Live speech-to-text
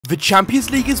The Champions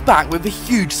League is back with a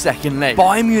huge second leg.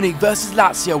 Bayern Munich versus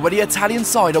Lazio, where the Italian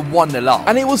side are 1-0 up.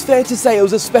 And it was fair to say it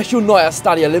was a special night at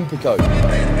Stadio Olimpico.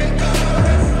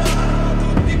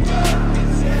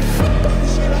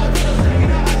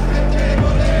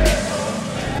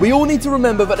 We all need to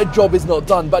remember that the job is not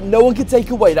done, but no one can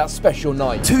take away that special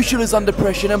night. Tuchel is under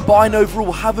pressure and Bayern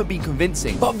overall haven't been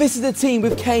convincing. But this is a team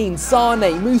with Kane,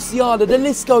 Sane, Musiala, the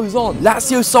list goes on.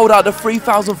 Lazio sold out the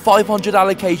 3,500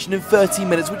 allocation in 30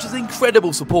 minutes, which is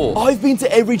incredible support. I've been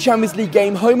to every Champions League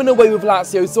game home and away with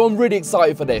Lazio, so I'm really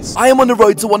excited for this. I am on the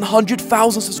road to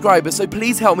 100,000 subscribers, so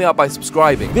please help me out by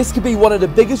subscribing. This could be one of the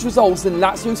biggest results in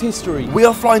Lazio's history. We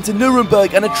are flying to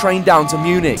Nuremberg and a train down to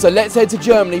Munich. So let's head to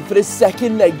Germany for this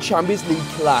second leg Champions League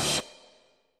clash.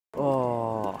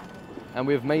 Oh, and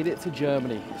we've made it to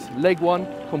Germany. Leg one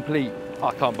complete.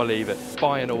 I can't believe it.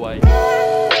 Bayern away.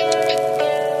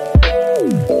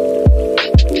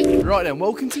 Right then,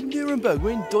 welcome to Nuremberg.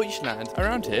 We're in Deutschland.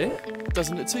 Around here,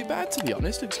 doesn't look too bad to be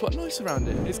honest. Looks quite nice around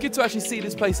here. It's good to actually see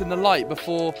this place in the light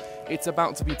before it's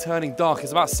about to be turning dark.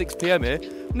 It's about 6 PM here.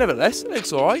 Nevertheless, it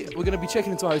looks alright. We're going to be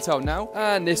checking into a hotel now,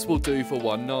 and this will do for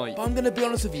one night. But I'm going to be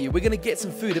honest with you, we're going to get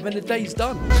some food and then the day's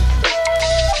done.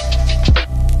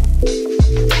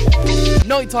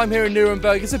 Night time here in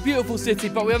Nuremberg. It's a beautiful city,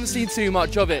 but we haven't seen too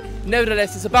much of it.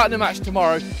 Nevertheless, it's about the match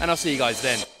tomorrow, and I'll see you guys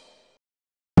then.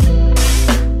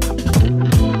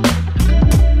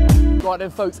 Right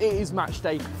then folks, it is match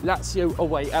day, Lazio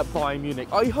away at Bayern Munich.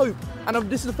 I hope, and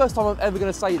this is the first time I'm ever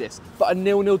going to say this, but a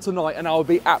 0-0 tonight and I'll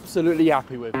be absolutely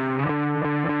happy with.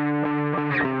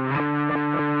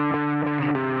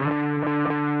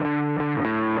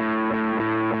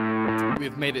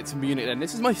 We've made it to Munich then.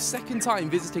 This is my second time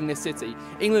visiting this city.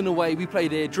 England away, we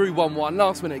played here, drew 1-1,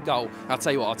 last minute goal. I'll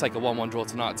tell you what, I'll take a 1-1 draw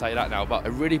tonight, I'll tell you that now, but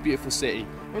a really beautiful city.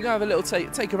 We're going to have a little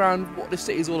take around what this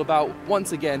city is all about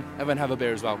once again, and then have a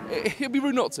beer as well. It'd be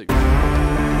rude not to.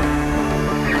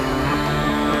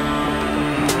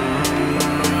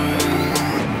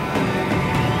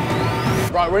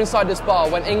 Right, we're inside this bar.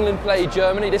 When England played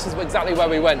Germany, this is exactly where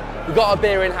we went. We got our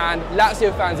beer in hand.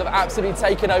 Lazio fans have absolutely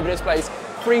taken over this place.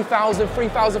 3,000,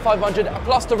 3,500,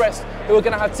 plus the rest who are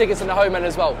going to have tickets in the home end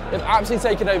as well. They've absolutely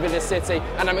taken over this city,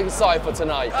 and I'm excited for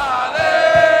tonight.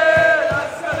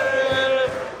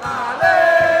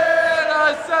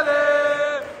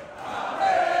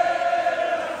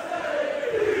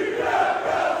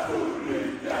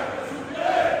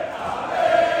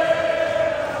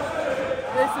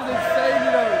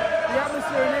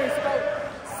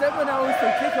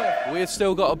 We've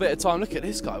still got a bit of time. Look at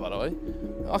this guy, by the way.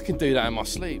 I can do that in my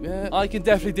sleep, yeah. I can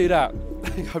definitely do that.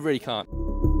 I really can't.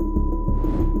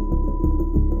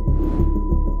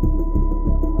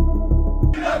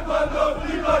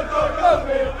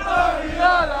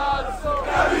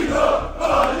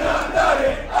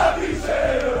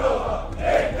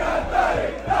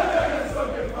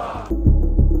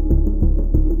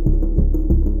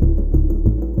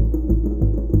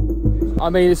 I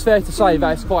mean, it's fair to say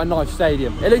that it's quite a nice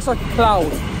stadium. It looks like a cloud.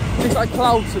 It looks like a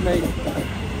cloud to me.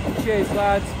 Cheers,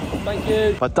 lads. Thank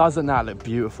you. But doesn't that look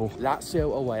beautiful?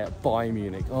 Lazio away at Bayern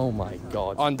Munich. Oh my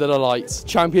God. Under the lights.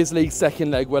 Champions League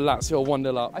second leg where Lazio are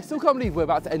 1-0 up. I still can't believe we're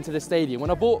about to enter the stadium. When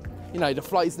I bought, you know, the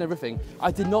flights and everything, I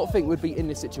did not think we'd be in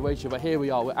this situation, but here we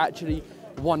are. We're actually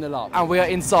 1-0 up. And we are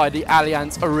inside the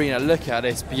Allianz Arena. Look at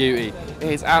this beauty.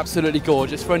 It is absolutely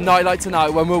gorgeous. For a night like tonight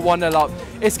when we're 1-0 up,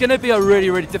 it's going to be a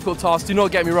really, really difficult task. Do not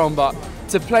get me wrong, but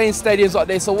to play in stadiums like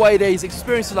this, away days,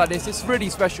 experiences like this, it's really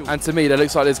special. And to me, there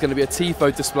looks like there's going to be a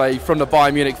tifo display from the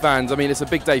Bayern Munich fans. I mean, it's a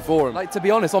big day for them. Like, to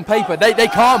be honest, on paper, they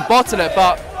can't bottle it,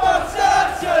 but...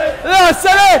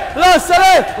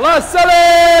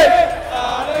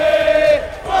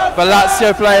 For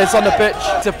Lazio players on the pitch,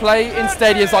 to play in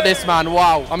stadiums like this, man,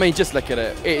 wow. I mean, just look at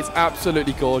it. It is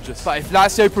absolutely gorgeous. But if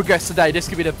Lazio progress today, this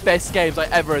could be the best games I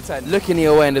ever attend. Looking at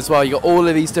your end as well, you got all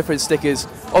of these different stickers.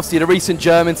 Obviously, the recent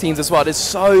German teams as well. There's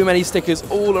so many stickers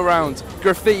all around.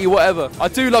 Graffiti, whatever. I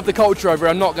do love the culture over here,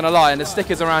 I'm not going to lie. And the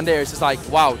stickers around here, it's just like,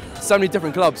 wow, so many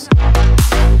different clubs.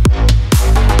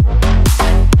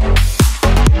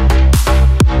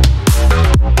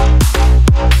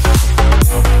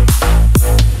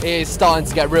 It is starting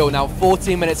to get real now,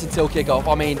 14 minutes until kickoff.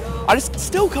 I mean, I just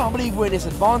still can't believe we're in this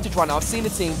advantage right now. I've seen the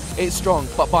team, it's strong,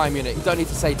 but Bayern Munich, you don't need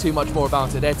to say too much more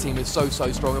about it. Their team is so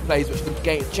strong and players which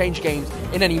can change games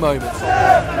in any moment. Oh,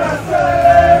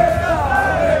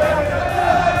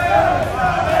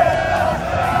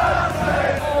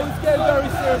 it's getting very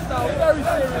serious now, very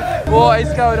serious. What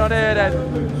is going on here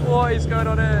then? What is going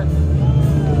on here?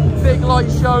 Big light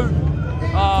show.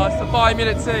 Oh, it's the Bayern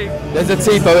Munich team. There's a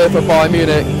tifo here for Bayern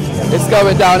Munich. It's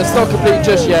going down. It's not complete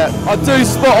just yet. I do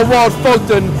spot a wild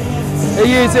Fogden.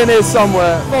 He is in here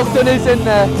somewhere. Fogden is in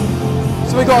there.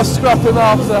 So we got to scrap him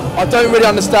after. I don't really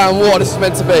understand what this is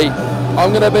meant to be.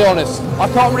 I'm going to be honest. I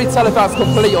can't really tell if that's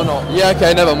complete or not. Yeah,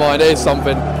 okay, never mind. It is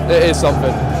something. It is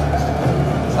something.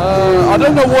 I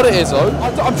don't know what it is though.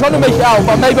 I'm trying to make it out,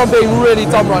 but maybe I'm being really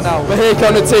dumb right now. But here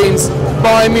come the teams.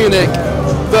 Bayern Munich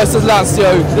versus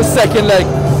Lazio, the second leg.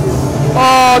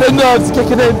 Oh, the nerves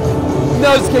kicking in.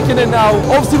 Nerves kicking in now.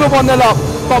 Obviously we're 1-0 up,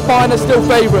 but Bayern are still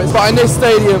favourites. But in this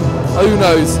stadium, who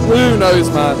knows? Who knows,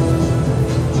 man?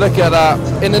 Look at that.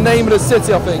 In the name of the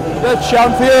city, I think. The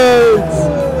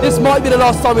champions! This might be the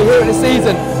last time we hear it this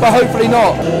season, but hopefully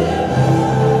not.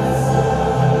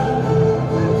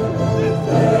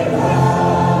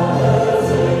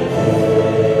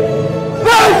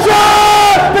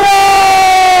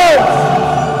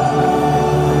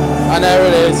 And there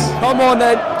it is. Come on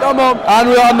then, come on. And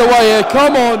we're on the way here,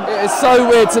 come on. It is so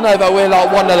weird to know that we're like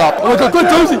 1-0 up. Oh my God, good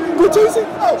Dozy, good Dozy.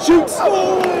 Shoots.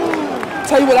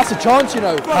 Tell you what, that's a chance, you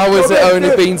know. How has it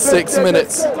only been 6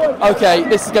 minutes? Okay,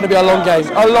 this is going to be a long game.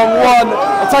 A long one.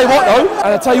 I'll tell you what though,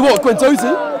 and I'll tell you what,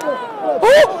 Guendouzi.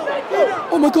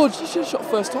 Oh my God, she should have shot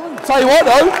first time. Tell you what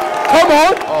though, come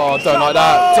on. Oh, don't like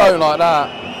that, don't like that.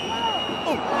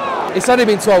 It's only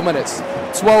been 12 minutes.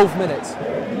 12 minutes.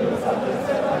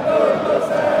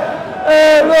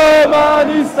 Hello,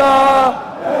 Manista.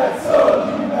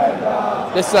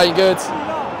 This ain't good.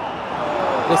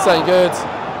 This ain't good.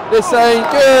 This ain't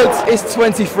good. It's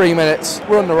 23 minutes.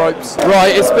 We're on the ropes.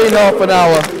 Right, it's been half an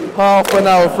hour. Half an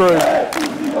hour through.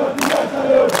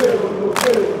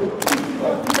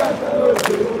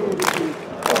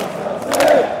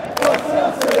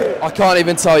 I can't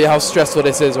even tell you how stressful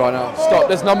this is right now. Stop,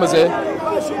 there's numbers here.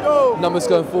 Numbers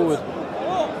going forward.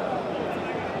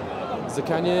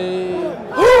 Zakanye.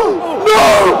 No!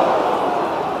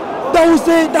 That was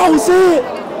it, that was it!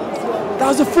 That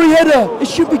was a free header. It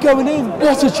should be going in.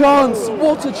 What a chance,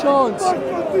 what a chance.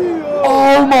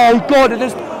 Oh my God, it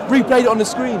just replayed it on the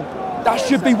screen. That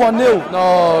should be 1-0.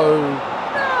 No.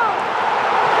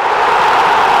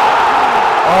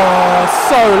 Oh,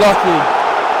 so lucky.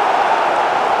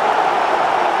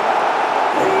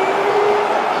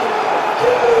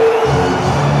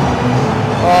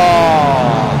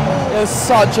 It was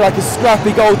such like a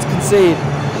scrappy goal to concede.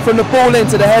 From the ball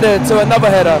into the header to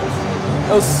another header.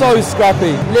 It was so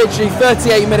scrappy. Literally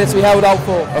 38 minutes we held out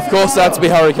for. Of course it had to be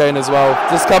Hurricane as well.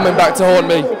 Just coming back to haunt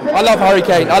me. I love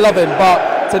Hurricane, I love him,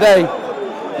 but today,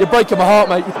 you're breaking my heart,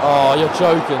 mate. Oh, you're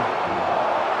joking.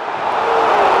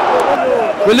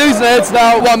 We're losing heads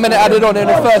now, 1 minute added on in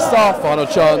the first half. Final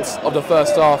chance of the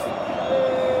first half.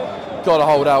 Gotta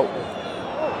hold out.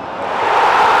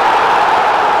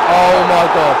 Oh my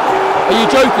God. Are you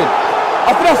joking?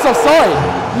 I think that's offside.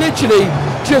 Literally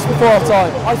just before half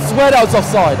time. I swear that was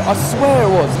offside. I swear it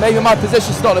was. Maybe my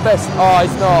position's not the best. Oh,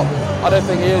 it's not. I don't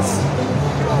think it is.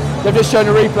 They've just shown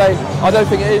a replay. I don't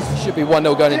think it is. It should be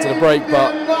 1-0 going into the break,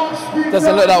 but it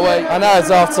doesn't look that way. And now it's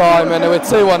half time and we're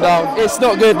 2-1 down. It's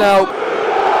not good now.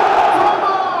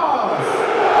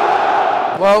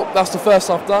 Well, that's the first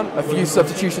half done. A few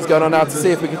substitutions going on now to see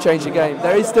if we can change the game.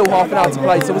 There is still half an hour to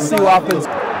play, so we'll see what happens.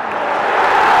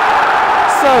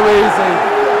 So easy.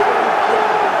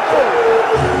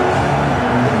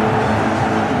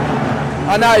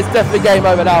 And now it's definitely game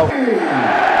over now.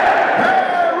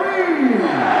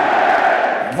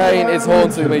 Kane is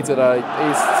haunting me today.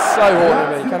 He's so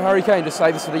haunting me. Can Harry Kane just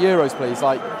save us for the Euros, please?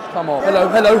 Like, come on. Hello,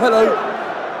 hello, hello.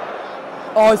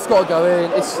 Oh, it's got to go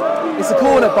in. It's a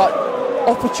corner, but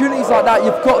opportunities like that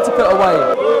you've got to put away.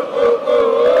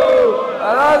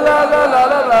 La, la, la, la,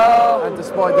 la, la. And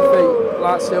despite defeat,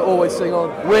 Lazio always sing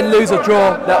on. Win, lose or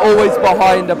draw, they're always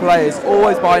behind the players,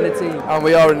 always behind the team. And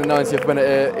we are in the 90th minute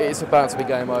here. It's about to be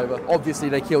game over. Obviously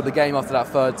they killed the game after that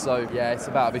third, so yeah, it's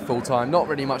about to be full time. Not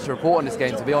really much to report on this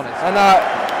game, to be honest. And that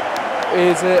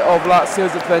is it of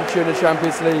Lazio's adventure in the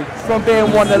Champions League. From being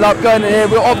 1-0 up, going in here,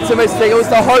 we're optimistic. It was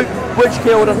the hope which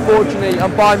killed, unfortunately,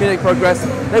 and Bayern Munich progressed.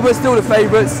 They were still the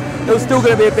favourites. It was still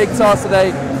going to be a big task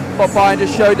today, but Bayern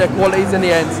just showed their qualities in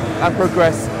the end and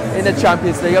progressed in the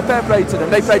Champions League. A fair play to them.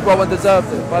 They played well and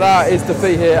deserved it. But that is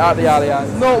defeat here at the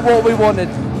Allianz. Not what we wanted.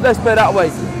 Let's put it that way.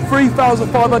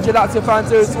 3,500 Lazio fans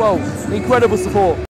here as well. Incredible support.